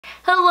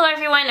Hello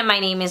everyone, my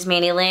name is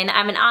Mandi Lynn.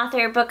 I'm an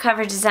author, book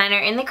cover designer,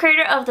 and the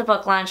creator of the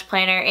Book Launch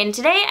Planner, and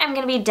today I'm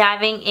going to be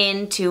diving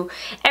into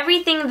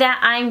everything that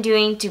I'm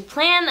doing to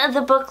plan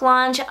the book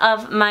launch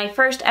of my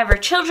first ever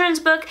children's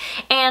book.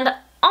 And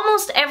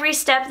almost every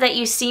step that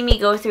you see me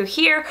go through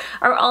here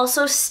are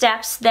also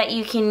steps that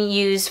you can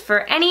use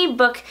for any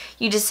book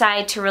you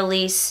decide to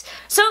release.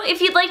 So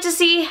if you'd like to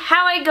see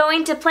how I go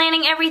into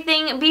planning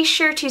everything, be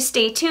sure to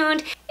stay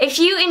tuned. If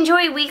you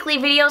enjoy weekly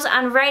videos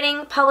on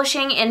writing,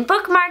 publishing, and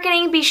book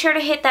marketing, be sure to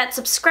hit that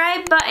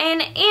subscribe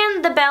button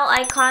and the bell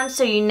icon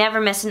so you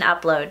never miss an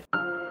upload.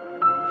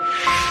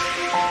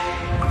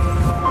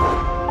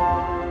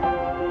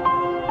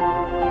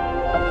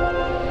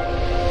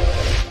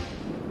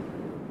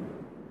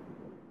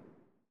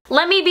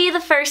 Let me be the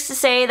first to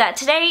say that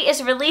today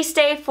is release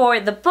day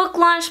for the Book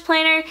Launch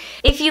Planner.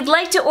 If you'd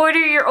like to order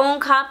your own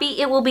copy,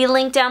 it will be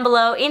linked down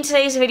below. In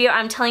today's video,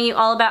 I'm telling you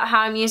all about how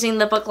I'm using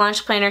the Book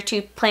Launch Planner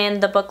to plan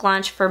the book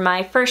launch for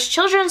my first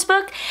children's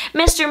book,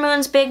 Mr.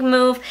 Moon's Big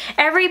Move.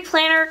 Every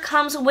planner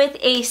comes with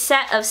a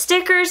set of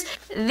stickers.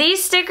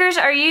 These stickers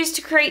are used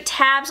to create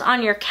tabs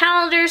on your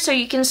calendar so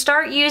you can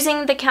start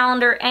using the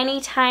calendar any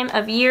time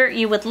of year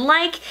you would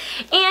like.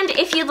 And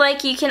if you'd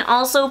like, you can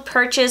also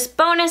purchase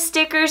bonus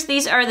stickers.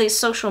 These are the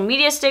social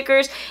media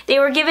stickers. They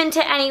were given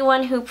to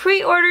anyone who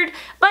pre-ordered,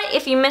 but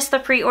if you missed the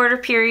pre-order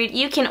period,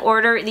 you can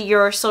order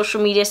your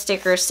social media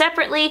stickers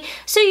separately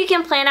so you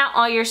can plan out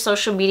all your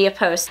social media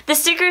posts. The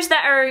stickers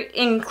that are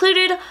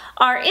included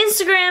are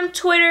Instagram,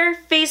 Twitter,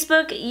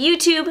 Facebook,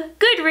 YouTube,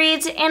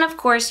 Goodreads, and of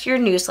course your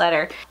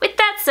newsletter. With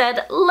that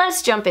said,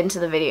 let's jump into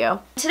the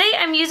video. Today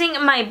I'm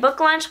using my book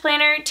launch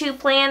planner to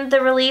plan the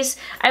release.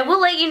 I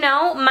will let you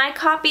know my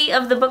copy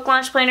of the book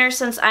launch planner,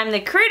 since I'm the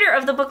creator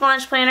of the book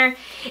launch planner,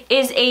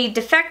 is a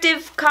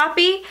defective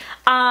copy.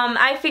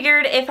 I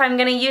figured if I'm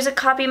gonna use a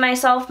copy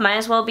myself, might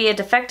as well be a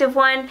defective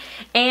one.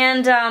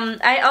 And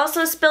I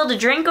also spilled a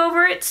drink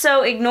over it,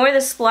 so ignore the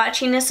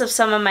splotchiness of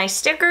some of my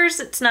stickers.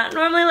 It's not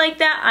normally like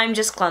that, I'm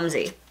just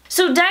clumsy.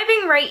 So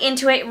diving right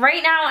into it,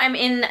 right now I'm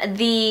in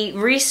the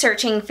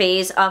researching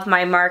phase of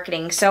my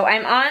marketing. So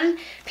I'm on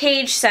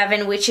page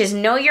 7, which is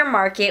Know Your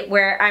Market,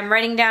 where I'm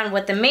writing down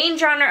what the main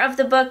genre of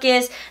the book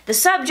is, the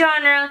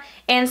subgenre,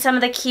 and some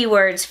of the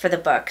keywords for the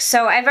book.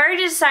 So I've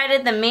already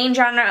decided the main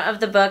genre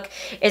of the book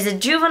is a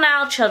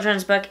juvenile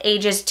children's book,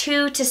 ages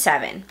 2 to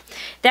 7.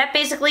 That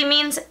basically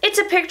means it's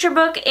a picture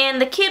book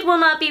and the kid will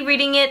not be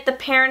reading it, the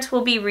parents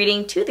will be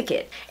reading to the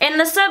kid. And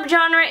the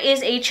subgenre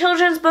is a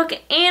children's book,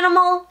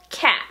 animal,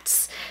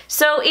 cats.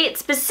 So it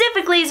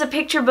specifically is a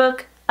picture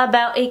book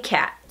about a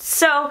cat.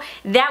 So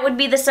that would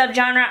be the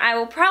subgenre. I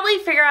will probably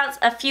figure out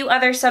a few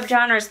other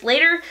subgenres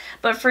later,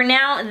 but for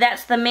now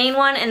that's the main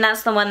one and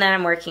that's the one that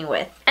I'm working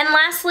with. And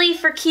lastly,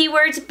 for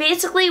keywords,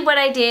 basically what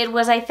I did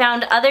was I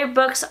found other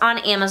books on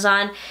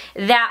Amazon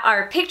that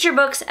are picture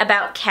books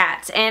about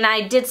cats, and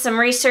I did some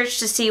research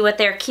to see what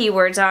their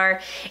keywords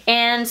are.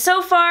 And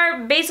so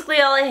far,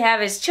 basically all I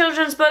have is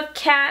children's book,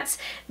 cats,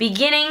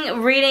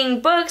 beginning reading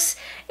books,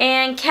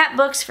 and cat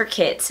books for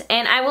kids.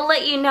 And I will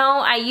let you know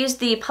I used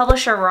the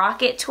Publisher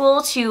Rocket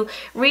tool to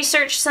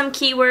research some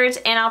keywords,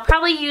 and I'll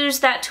probably use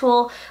that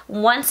tool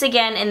once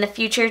again in the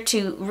future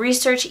to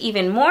research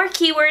even more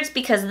keywords,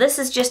 because this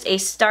is just a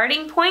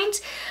starting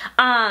point.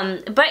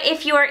 But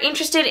if you are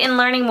interested in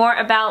learning more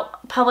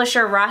about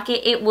Publisher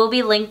Rocket, it will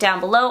be linked down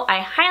below.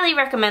 I highly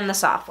recommend the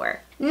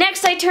software.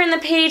 Next, I turn the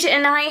page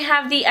and I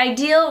have the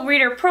ideal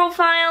reader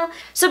profile.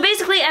 So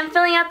basically, I'm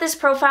filling out this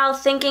profile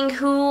thinking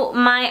who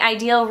my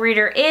ideal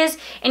reader is,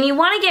 and you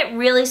want to get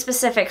really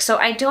specific, so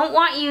I don't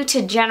want you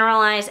to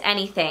generalize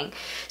anything.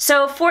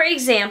 So for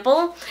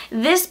example,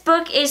 this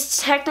book is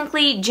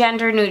technically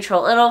gender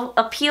neutral. It'll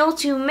appeal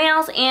to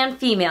males and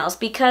females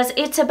because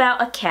it's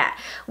about a cat.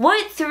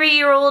 What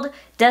 3-year-old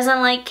doesn't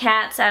like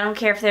cats? I don't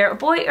care if they're a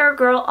boy or a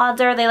girl, odds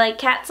are they like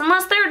cats,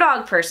 unless they're a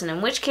dog person,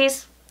 in which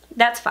case,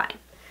 that's fine.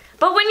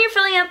 But when you're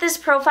filling out this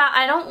profile,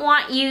 I don't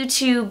want you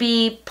to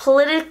be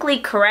politically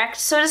correct,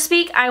 so to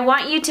speak. I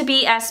want you to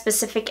be as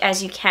specific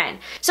as you can.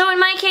 So in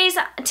my case,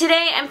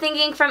 today I'm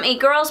thinking from a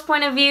girl's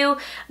point of view,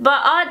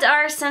 but odds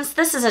are, since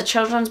this is a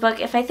children's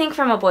book, if I think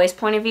from a boy's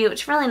point of view,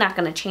 it's really not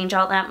going to change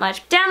all that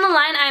much. Down the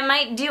line, I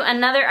might do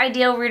another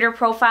ideal reader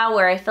profile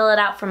where I fill it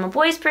out from a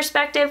boy's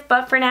perspective,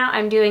 but for now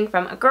I'm doing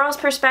from a girl's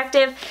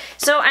perspective.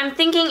 So I'm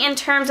thinking in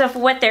terms of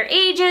what their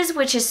age is,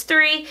 which is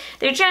 3,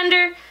 their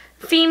gender,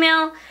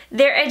 female,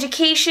 their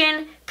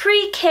education,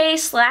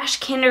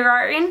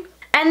 pre-K/kindergarten,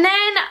 and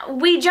then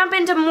we jump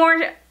into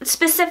more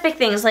specific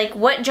things like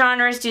what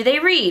genres do they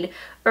read?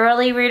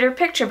 Early reader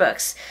picture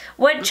books.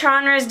 What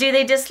genres do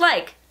they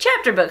dislike?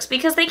 Chapter books,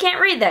 because they can't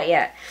read that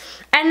yet.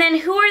 And then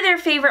who are their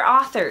favorite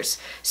authors?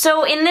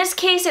 So in this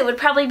case, it would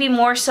probably be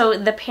more so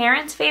the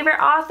parents' favorite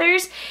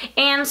authors.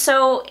 And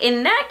so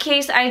in that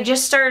case, I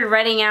just started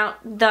writing out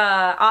the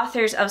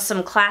authors of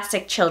some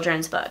classic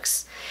children's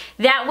books.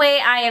 That way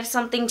I have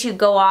something to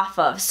go off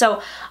of.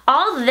 So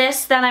all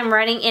this that I'm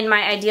writing in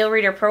my ideal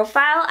reader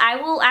profile, I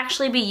will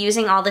actually be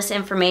using all this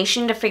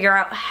information to figure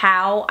out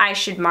how I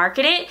should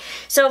market it.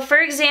 So for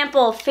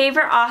example,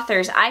 favorite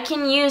authors. I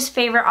can use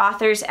favorite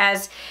authors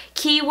as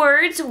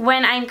keywords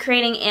when I'm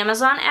creating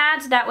Amazon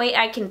ads. That way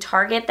I can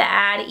target the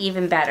ad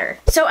even better.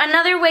 So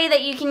another way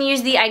that you can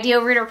use the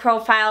ideal reader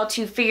profile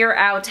to figure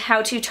out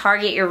how to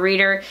target your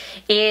reader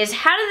is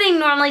how do they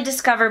normally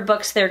discover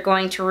books they're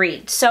going to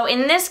read. So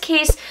in this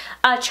case,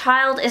 a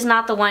child is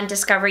not the one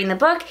discovering the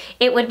book.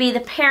 It would be the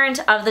parent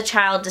of the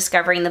child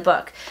discovering the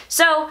book.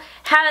 So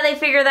how do they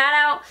figure that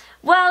out?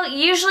 Well,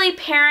 usually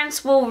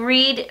parents will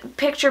read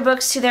picture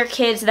books to their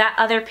kids that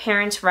other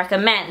parents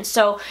recommend.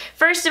 So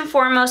first and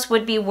foremost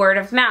would be word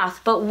of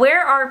mouth. But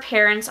where are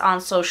parents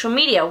on social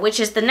media? Which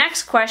is the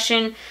next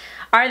question.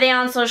 Are they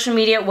on social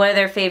media? What are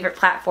their favorite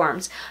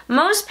platforms?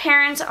 Most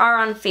parents are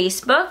on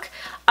Facebook.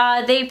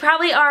 They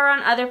probably are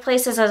on other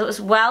places as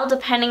well,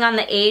 depending on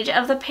the age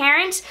of the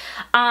parent.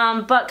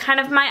 But kind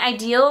of my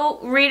ideal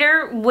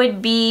reader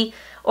would be,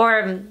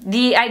 or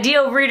the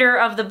ideal reader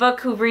of the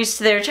book who reads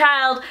to their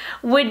child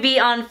would be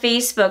on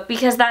Facebook,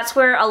 because that's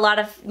where a lot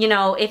of,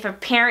 if a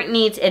parent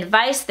needs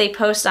advice, they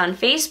post on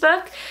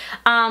Facebook,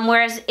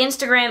 whereas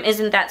Instagram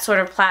isn't that sort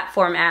of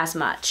platform as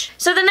much.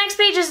 So the next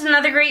page is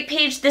another great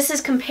page. This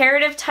is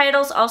comparative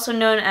titles, also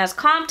known as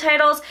comp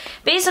titles.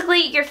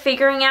 Basically, you're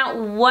figuring out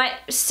what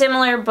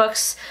similar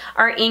books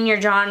are in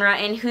your genre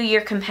and who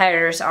your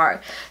competitors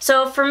are.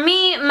 So for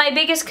me, my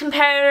biggest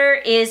competitor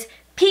is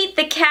Pete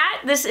the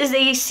Cat. This is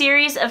a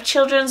series of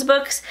children's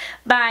books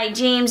by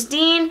James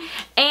Dean,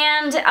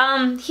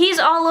 and he's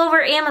all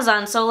over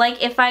Amazon. So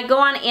like if I go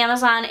on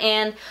Amazon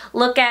and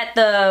look at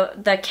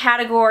the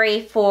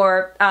category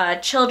for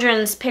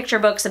children's picture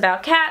books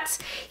about cats,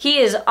 he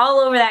is all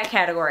over that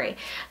category.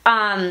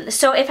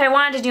 So if I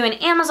wanted to do an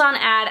Amazon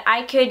ad,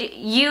 I could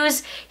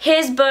use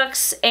his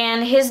books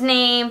and his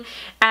name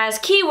as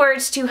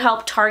keywords to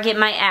help target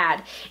my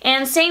ad.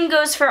 And same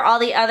goes for all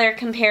the other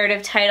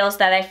comparative titles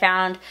that I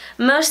found.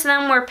 Most of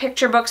them were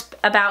picture books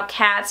about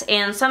cats,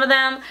 and some of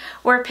them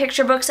were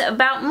picture books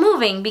about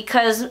moving,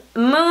 because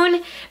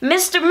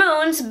Mr.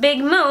 Moon's Big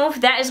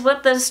Move, that is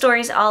what the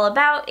story's all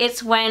about.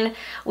 It's when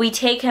we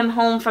take him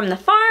home from the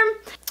farm,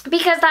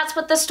 because that's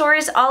what the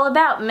story's all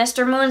about,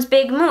 Mr. Moon's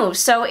Big Move.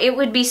 So it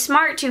would be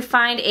smart to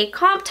find a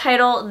comp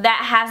title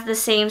that has the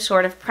same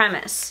sort of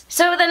premise.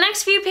 So the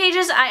next few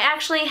pages I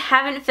actually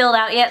haven't filled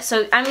out yet,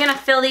 so I'm gonna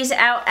fill these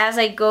out as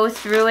I go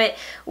through it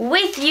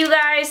with you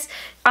guys.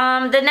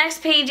 The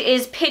next page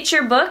is pitch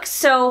your book.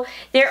 So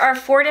there are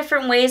 4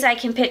 different ways I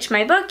can pitch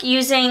my book: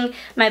 using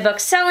my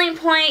book's selling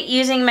point,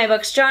 using my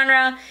book's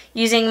genre,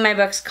 using my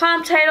book's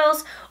comp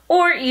titles,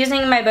 or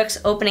using my book's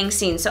opening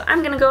scene. So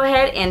I'm gonna go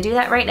ahead and do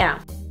that right now.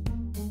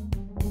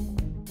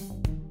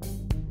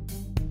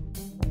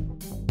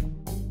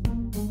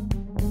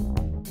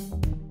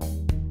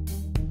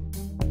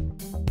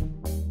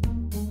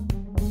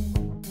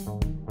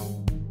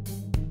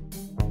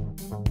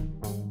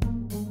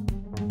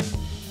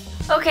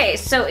 Okay,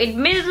 so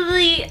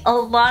admittedly, a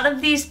lot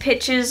of these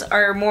pitches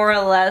are more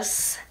or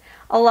less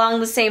along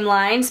the same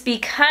lines,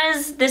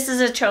 because this is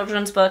a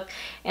children's book,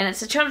 and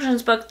it's a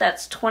children's book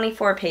that's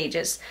 24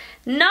 pages.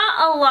 Not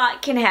a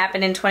lot can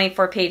happen in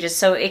 24 pages,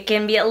 so it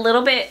can be a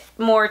little bit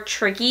more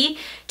tricky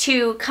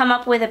to come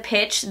up with a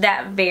pitch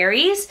that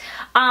varies.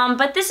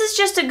 But this is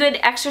just a good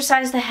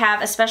exercise to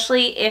have,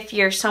 especially if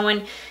you're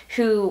someone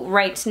who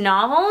writes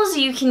novels.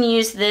 You can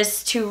use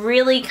this to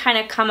really kind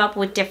of come up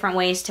with different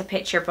ways to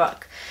pitch your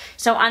book.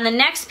 So on the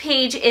next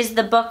page is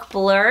the book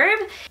blurb.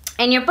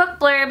 And your book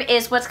blurb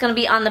is what's going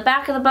to be on the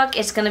back of the book.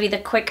 It's going to be the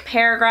quick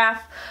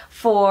paragraph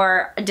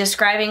for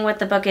describing what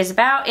the book is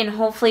about, and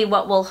hopefully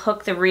what will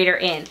hook the reader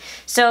in.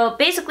 So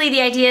basically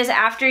the idea is,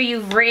 after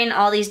you've written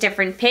all these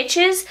different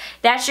pitches,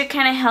 that should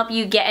kind of help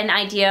you get an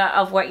idea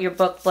of what your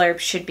book blurb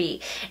should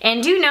be.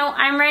 And do know,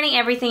 I'm writing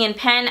everything in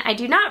pen. I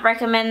do not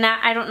recommend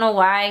that. I don't know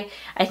why.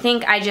 I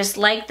think I just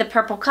like the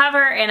purple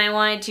cover and I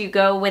wanted to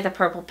go with a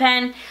purple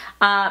pen.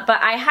 But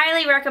I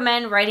highly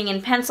recommend writing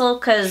in pencil,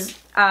 because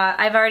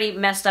I've already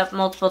messed up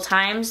multiple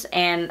times,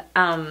 and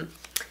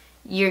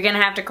you're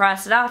gonna have to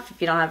cross it off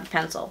if you don't have a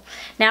pencil.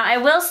 Now, I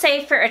will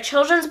say, for a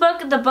children's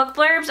book, the book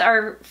blurbs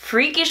are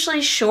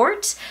freakishly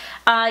short.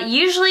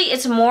 Usually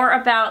it's more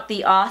about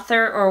the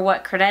author or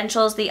what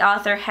credentials the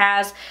author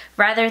has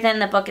rather than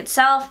the book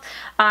itself.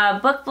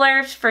 Book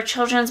blurbs for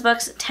children's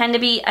books tend to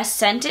be a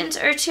sentence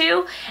or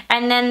two,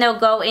 and then they'll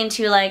go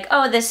into like,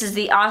 oh, this is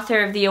the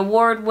author of the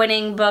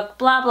award-winning book,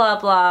 blah, blah,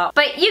 blah.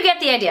 But you get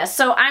the idea.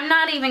 So I'm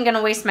not even going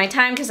to waste my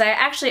time, because I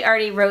actually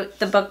already wrote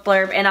the book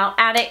blurb, and I'll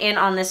add it in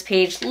on this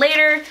page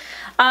later.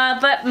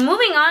 But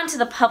moving on to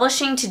the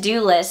publishing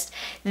to-do list,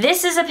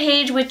 this is a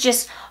page with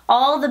just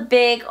all the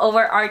big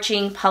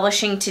overarching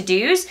publishing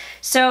to-dos.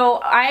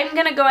 So I'm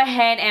gonna go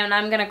ahead and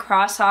I'm gonna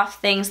cross off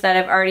things that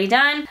I've already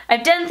done.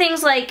 I've done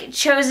things like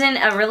chosen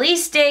a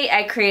release date,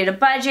 I created a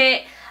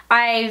budget,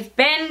 I've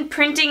been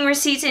printing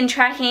receipts and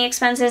tracking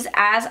expenses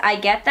as I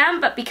get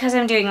them, but because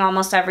I'm doing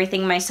almost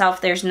everything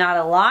myself, there's not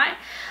a lot.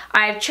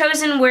 I've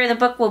chosen where the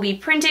book will be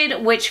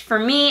printed, which for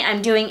me,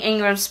 I'm doing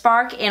Ingram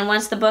Spark, and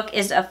once the book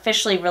is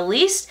officially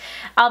released,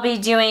 I'll be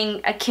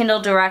doing a Kindle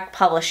Direct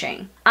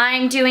Publishing.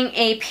 I'm doing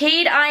a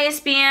paid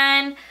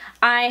ISBN.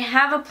 I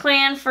have a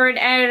plan for an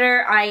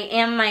editor. I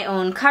am my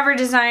own cover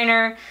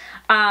designer.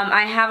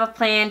 I have a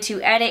plan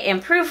to edit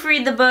and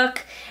proofread the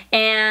book,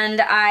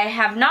 and I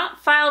have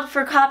not filed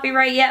for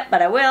copyright yet,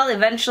 but I will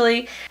eventually.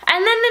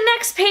 And then the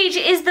next page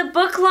is the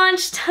book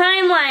launch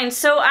timeline.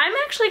 So I'm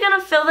actually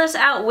gonna fill this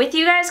out with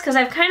you guys because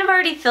I've kind of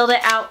already filled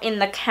it out in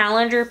the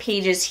calendar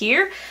pages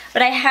here,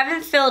 but I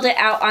haven't filled it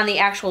out on the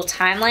actual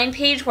timeline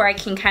page where I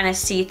can kind of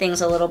see things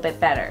a little bit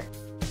better.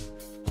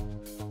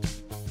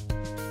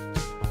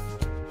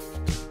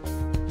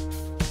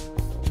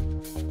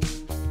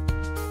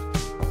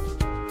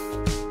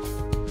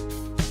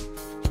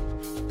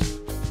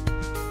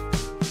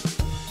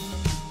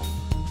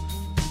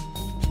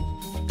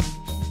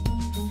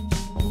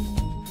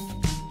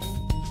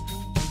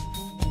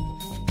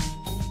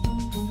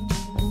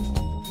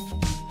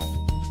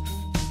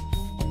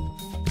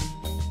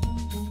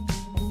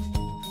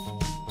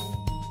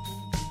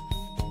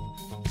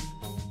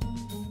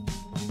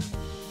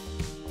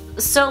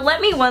 So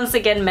let me once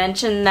again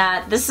mention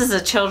that this is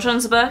a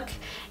children's book,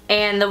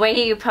 and the way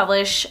you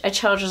publish a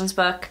children's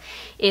book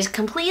is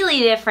completely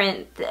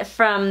different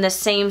from the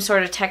same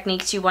sort of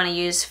techniques you want to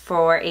use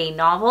for a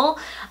novel.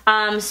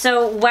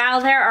 So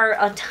while there are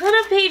a ton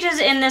of pages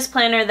in this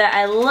planner that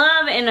I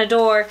love and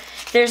adore,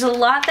 there's a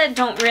lot that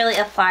don't really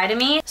apply to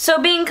me.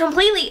 So being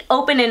completely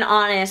open and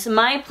honest,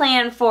 my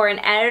plan for an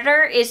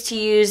editor is to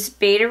use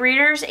beta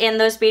readers, and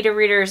those beta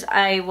readers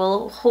I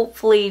will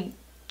hopefully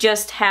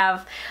just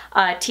have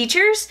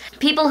teachers,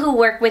 people who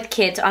work with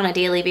kids on a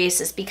daily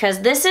basis,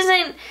 because this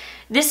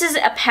is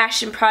a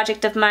passion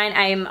project of mine.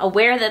 I'm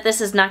aware that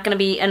this is not going to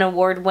be an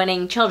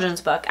award-winning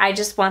children's book. I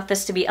just want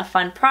this to be a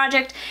fun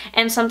project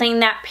and something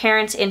that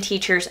parents and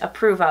teachers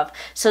approve of.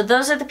 So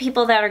those are the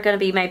people that are going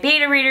to be my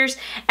beta readers,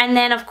 and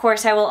then of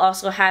course I will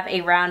also have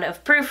a round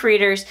of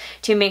proofreaders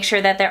to make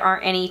sure that there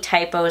aren't any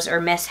typos or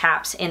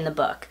mishaps in the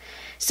book.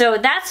 So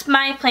that's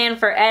my plan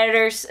for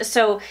editors.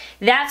 So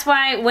that's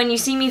why when you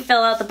see me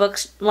fill out the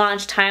book's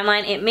launch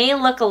timeline, it may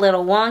look a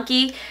little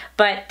wonky,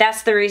 but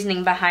that's the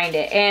reasoning behind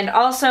it. And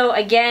also,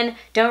 again,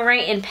 don't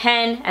write in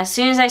pen. As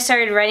soon as I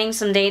started writing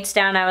some dates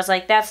down, I was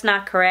like, that's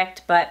not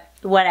correct, but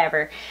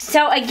whatever.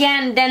 So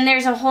again, then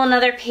there's a whole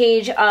nother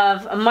page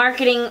of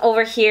marketing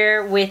over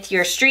here with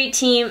your street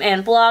team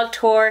and blog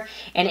tour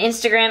and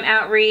Instagram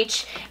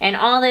outreach and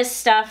all this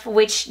stuff,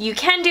 which you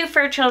can do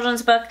for a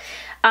children's book.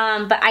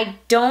 But I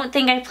don't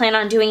think I plan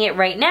on doing it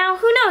right now.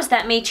 Who knows,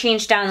 that may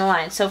change down the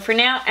line. So for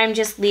now, I'm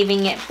just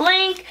leaving it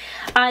blank.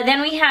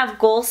 Then we have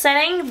goal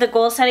setting. The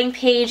goal setting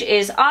page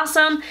is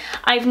awesome.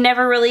 I've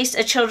never released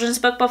a children's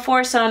book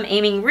before, so I'm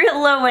aiming real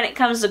low when it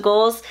comes to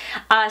goals.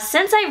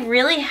 Since I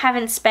really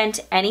haven't spent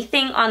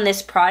anything on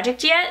this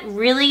project yet,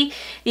 really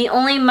the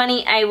only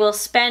money I will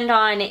spend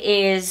on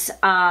is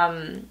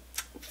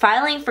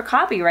filing for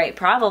copyright,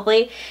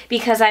 probably,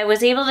 because I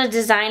was able to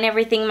design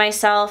everything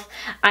myself.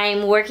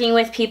 I'm working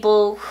with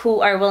people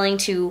who are willing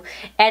to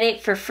edit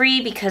for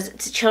free because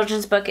it's a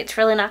children's book. It's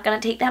really not going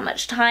to take that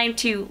much time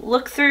to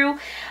look through.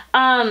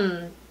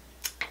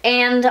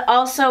 And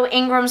also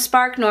Ingram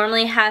Spark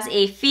normally has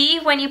a fee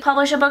when you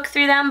publish a book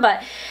through them,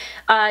 but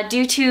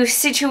due to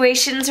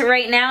situations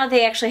right now,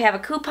 they actually have a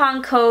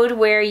coupon code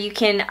where you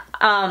can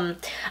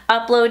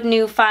upload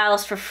new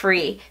files for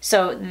free.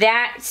 So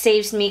that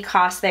saves me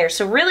costs there.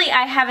 So really,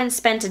 I haven't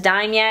spent a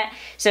dime yet.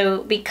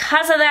 So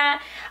because of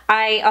that,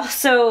 I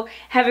also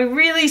have a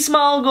really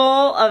small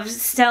goal of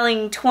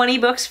selling 20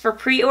 books for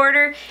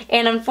pre-order,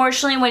 and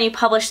unfortunately when you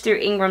publish through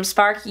Ingram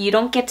Spark, you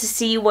don't get to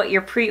see what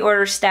your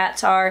pre-order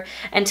stats are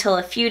until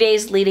a few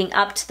days leading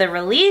up to the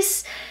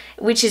release,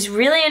 which is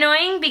really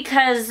annoying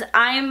because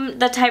I'm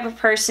the type of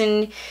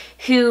person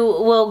who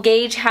will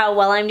gauge how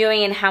well I'm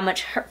doing and how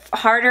much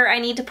harder I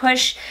need to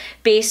push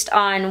based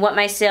on what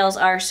my sales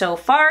are so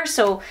far.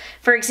 So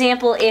for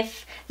example,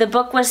 if the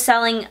book was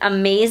selling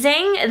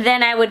amazing,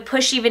 then I would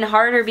push even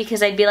harder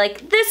because I'd be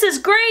like, this is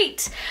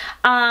great!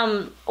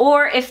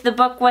 Or if the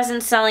book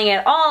wasn't selling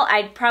at all,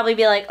 I'd probably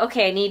be like,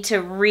 okay, I need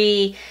to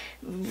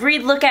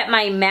relook at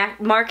my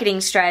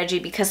marketing strategy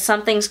because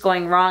something's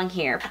going wrong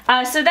here.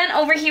 So then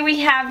over here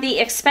we have the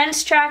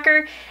expense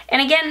tracker,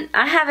 and again,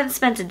 I haven't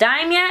spent a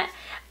dime yet.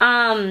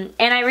 And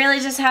I really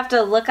just have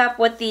to look up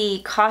what the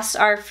costs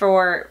are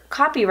for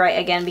copyright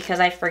again because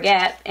I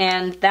forget,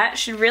 and that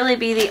should really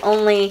be the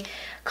only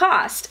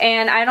cost.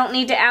 And I don't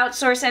need to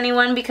outsource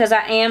anyone because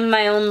I am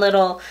my own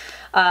little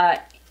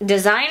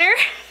designer.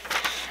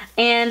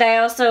 And I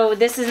also,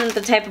 this isn't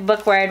the type of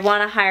book where I'd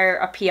want to hire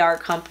a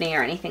PR company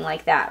or anything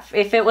like that.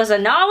 If it was a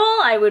novel,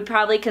 I would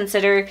probably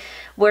consider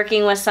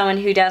working with someone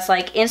who does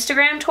like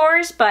Instagram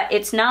tours, but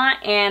it's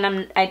not,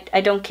 and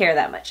I don't care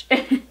that much.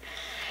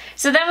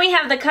 So then we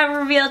have the cover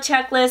reveal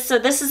checklist. So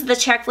this is the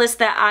checklist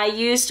that I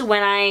used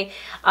when I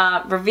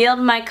revealed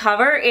my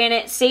cover, and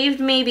it saved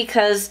me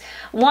because,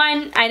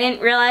 one, I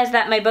didn't realize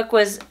that my book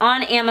was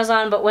on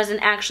Amazon but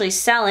wasn't actually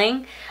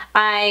selling.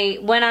 I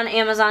went on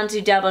Amazon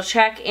to double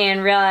check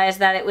and realized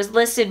that it was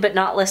listed but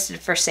not listed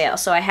for sale,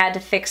 so I had to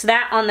fix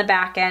that on the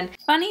back end.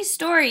 Funny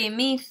story,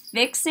 me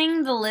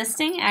fixing the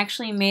listing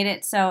actually made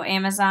it so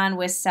Amazon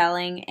was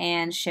selling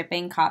and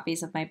shipping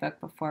copies of my book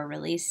before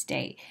release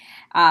date.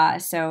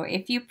 So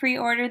if you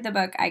pre-ordered the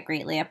book, I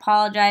greatly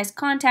apologize.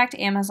 Contact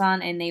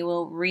Amazon and they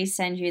will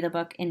resend you the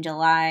book in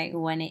July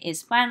when it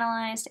is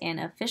finalized and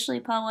officially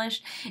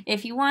published.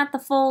 If you want the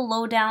full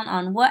lowdown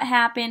on what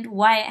happened,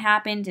 why it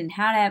happened, and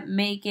how to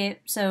make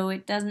it so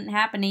it doesn't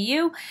happen to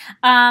you,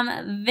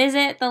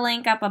 visit the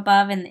link up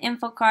above in the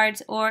info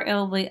cards, or it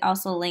will be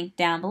also linked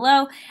down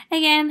below.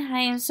 Again, I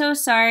am so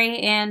sorry,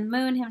 and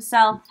Moon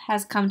himself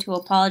has come to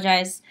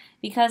apologize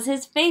because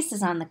his face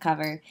is on the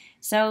cover.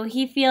 So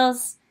he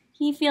feels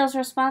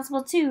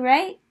responsible too,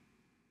 right?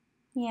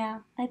 Yeah,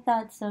 I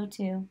thought so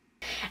too.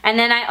 And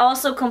then I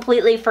also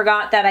completely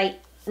forgot that I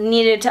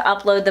needed to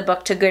upload the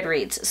book to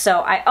Goodreads.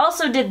 So I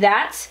also did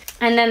that.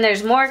 And then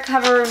there's more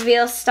cover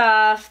reveal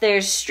stuff.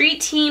 There's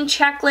street team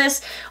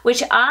checklist,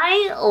 which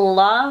I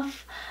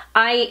love.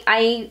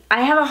 I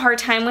have a hard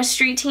time with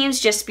street teams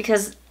just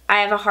because I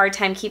have a hard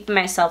time keeping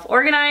myself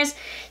organized.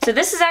 So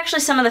this is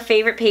actually some of the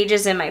favorite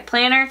pages in my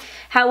planner.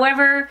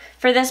 However,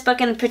 for this book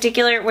in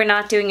particular, we're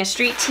not doing a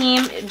street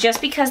team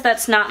just because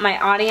that's not my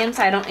audience.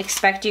 I don't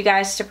expect you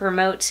guys to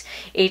promote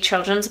a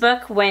children's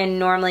book when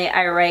normally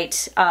I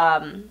write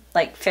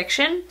like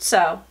fiction.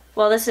 So,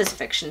 well, this is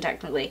fiction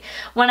technically.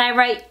 When I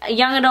write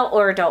young adult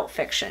or adult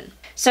fiction.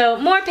 So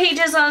more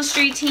pages on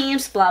street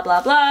teams, blah,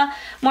 blah, blah.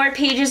 More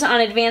pages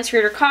on advanced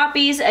reader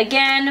copies.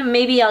 Again,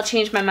 maybe I'll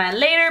change my mind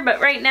later, but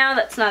right now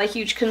that's not a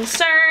huge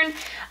concern.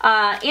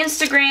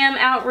 Instagram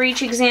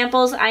outreach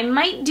examples, I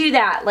might do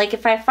that. Like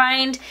if I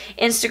find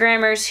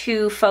Instagrammers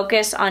who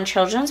focus on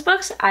children's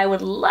books, I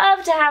would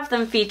love to have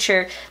them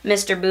feature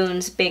Mr.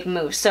 Boone's Big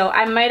Move. So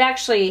I might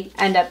actually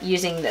end up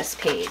using this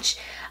page,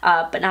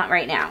 but not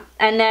right now.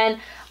 And then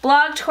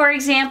blog tour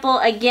example,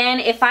 again,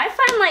 if I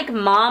find like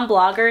mom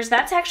bloggers,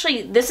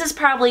 this is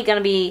probably going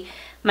to be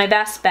my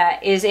best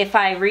bet, is if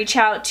I reach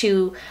out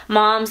to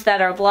moms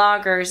that are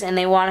bloggers and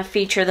they want to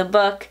feature the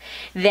book,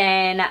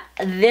 then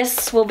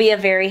this will be a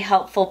very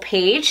helpful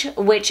page,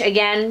 which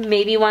again,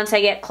 maybe once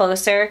I get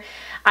closer,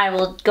 I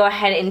will go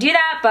ahead and do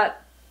that,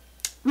 but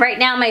right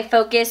now my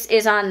focus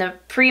is on the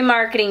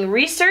pre-marketing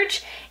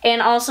research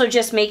and also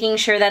just making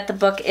sure that the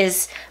book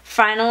is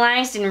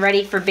finalized and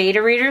ready for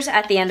beta readers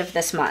at the end of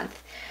this month.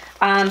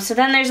 So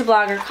then there's a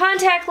blogger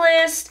contact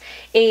list,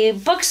 a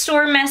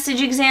bookstore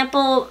message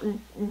example.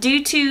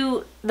 Due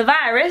to the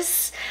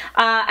virus,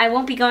 I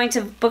won't be going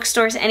to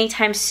bookstores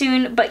anytime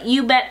soon, but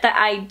you bet that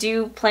I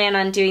do plan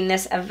on doing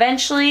this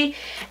eventually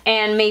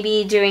and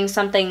maybe doing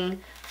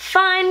something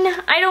fun.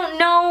 I don't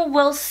know,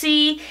 we'll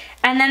see.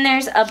 And then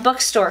there's a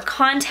bookstore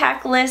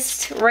contact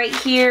list right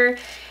here.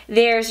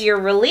 There's your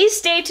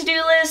release day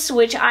to-do list,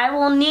 which I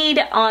will need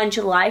on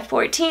July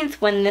 14th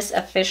when this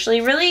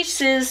officially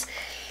releases.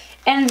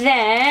 And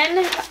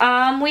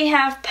then we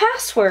have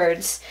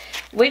passwords,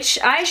 which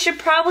I should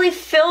probably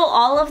fill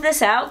all of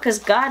this out because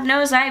God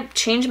knows I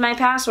change my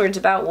passwords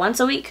about once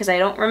a week because I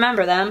don't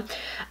remember them.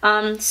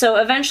 So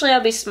eventually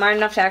I'll be smart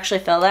enough to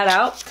actually fill that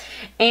out.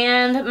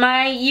 And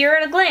my year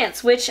at a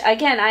glance, which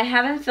again I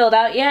haven't filled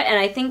out yet, and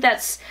I think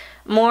that's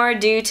more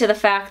due to the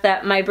fact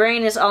that my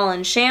brain is all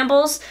in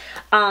shambles.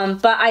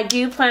 But I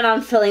do plan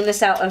on filling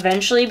this out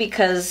eventually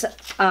because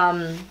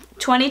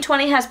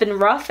 2020 has been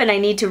rough and I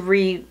need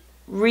to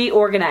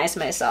reorganize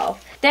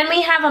myself. Then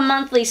we have a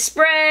monthly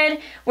spread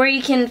where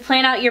you can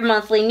plan out your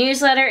monthly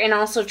newsletter and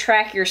also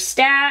track your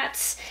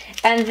stats.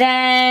 And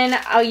then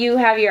you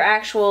have your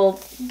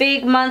actual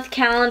big month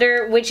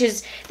calendar,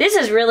 this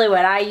is really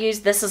what I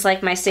use. This is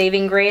like my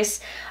saving grace.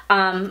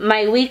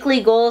 My weekly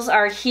goals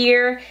are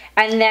here,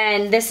 and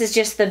then this is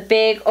just the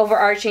big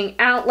overarching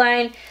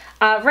outline.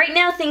 Right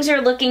now things are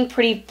looking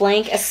pretty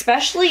blank,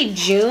 especially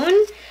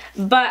June,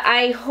 but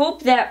I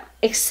hope that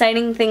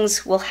exciting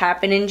things will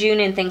happen in June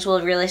and things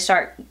will really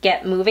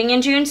get moving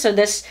in June. So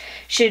this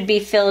should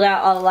be filled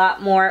out a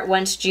lot more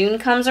once June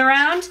comes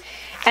around.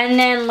 And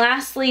then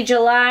lastly,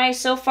 July,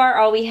 so far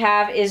all we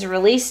have is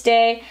release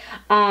day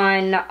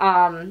on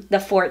the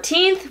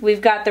 14th.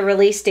 We've got the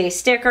release day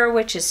sticker,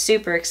 which is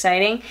super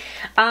exciting.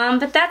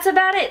 But that's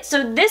about it.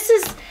 So this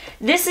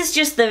is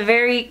just the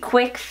very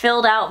quick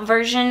filled out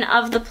version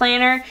of the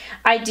planner.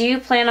 I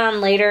do plan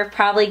on later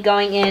probably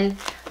going in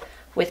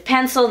with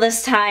pencil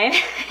this time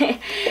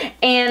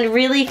and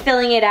really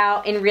filling it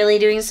out and really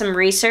doing some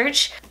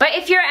research. But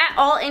if you're at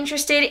all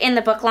interested in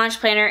the book launch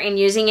planner and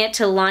using it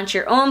to launch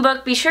your own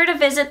book, be sure to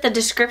visit the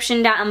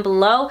description down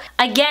below.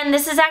 Again,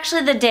 this is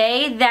actually the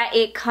day that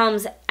it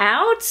comes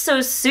out,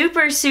 so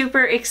super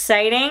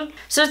exciting.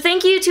 So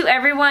thank you to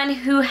everyone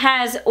who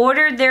has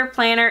ordered their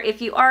planner.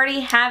 If you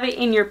already have it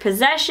in your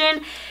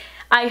possession,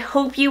 I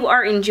hope you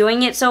are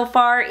enjoying it so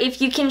far.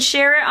 If you can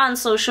share it on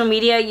social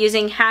media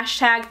using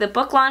hashtag the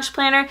book launch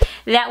planner,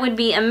 that would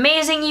be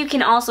amazing. You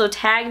can also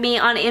tag me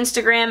on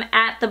Instagram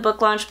at the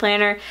book launch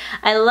planner.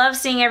 I love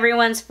seeing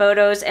everyone's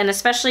photos, and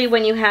especially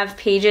when you have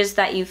pages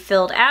that you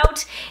filled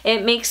out,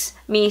 it makes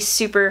me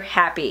super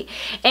happy.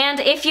 And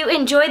if you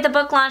enjoyed the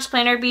book launch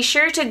planner, be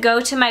sure to go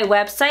to my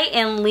website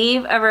and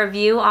leave a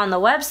review on the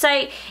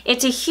website.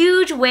 It's a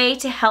huge way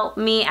to help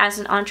me as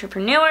an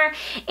entrepreneur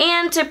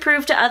and to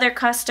prove to other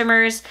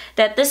customers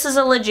that this is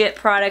a legit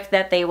product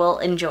that they will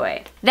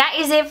enjoy. That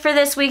is it for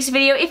this week's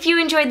video. If you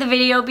enjoyed the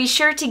video, be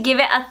sure to give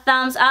it a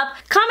thumbs up.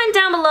 Comment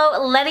down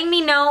below letting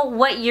me know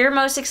what you're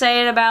most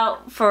excited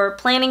about for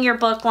planning your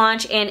book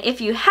launch, and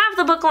if you have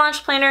the book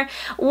launch planner,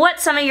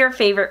 what some of your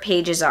favorite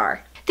pages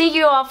are. Thank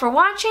you all for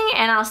watching,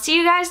 and I'll see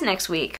you guys next week.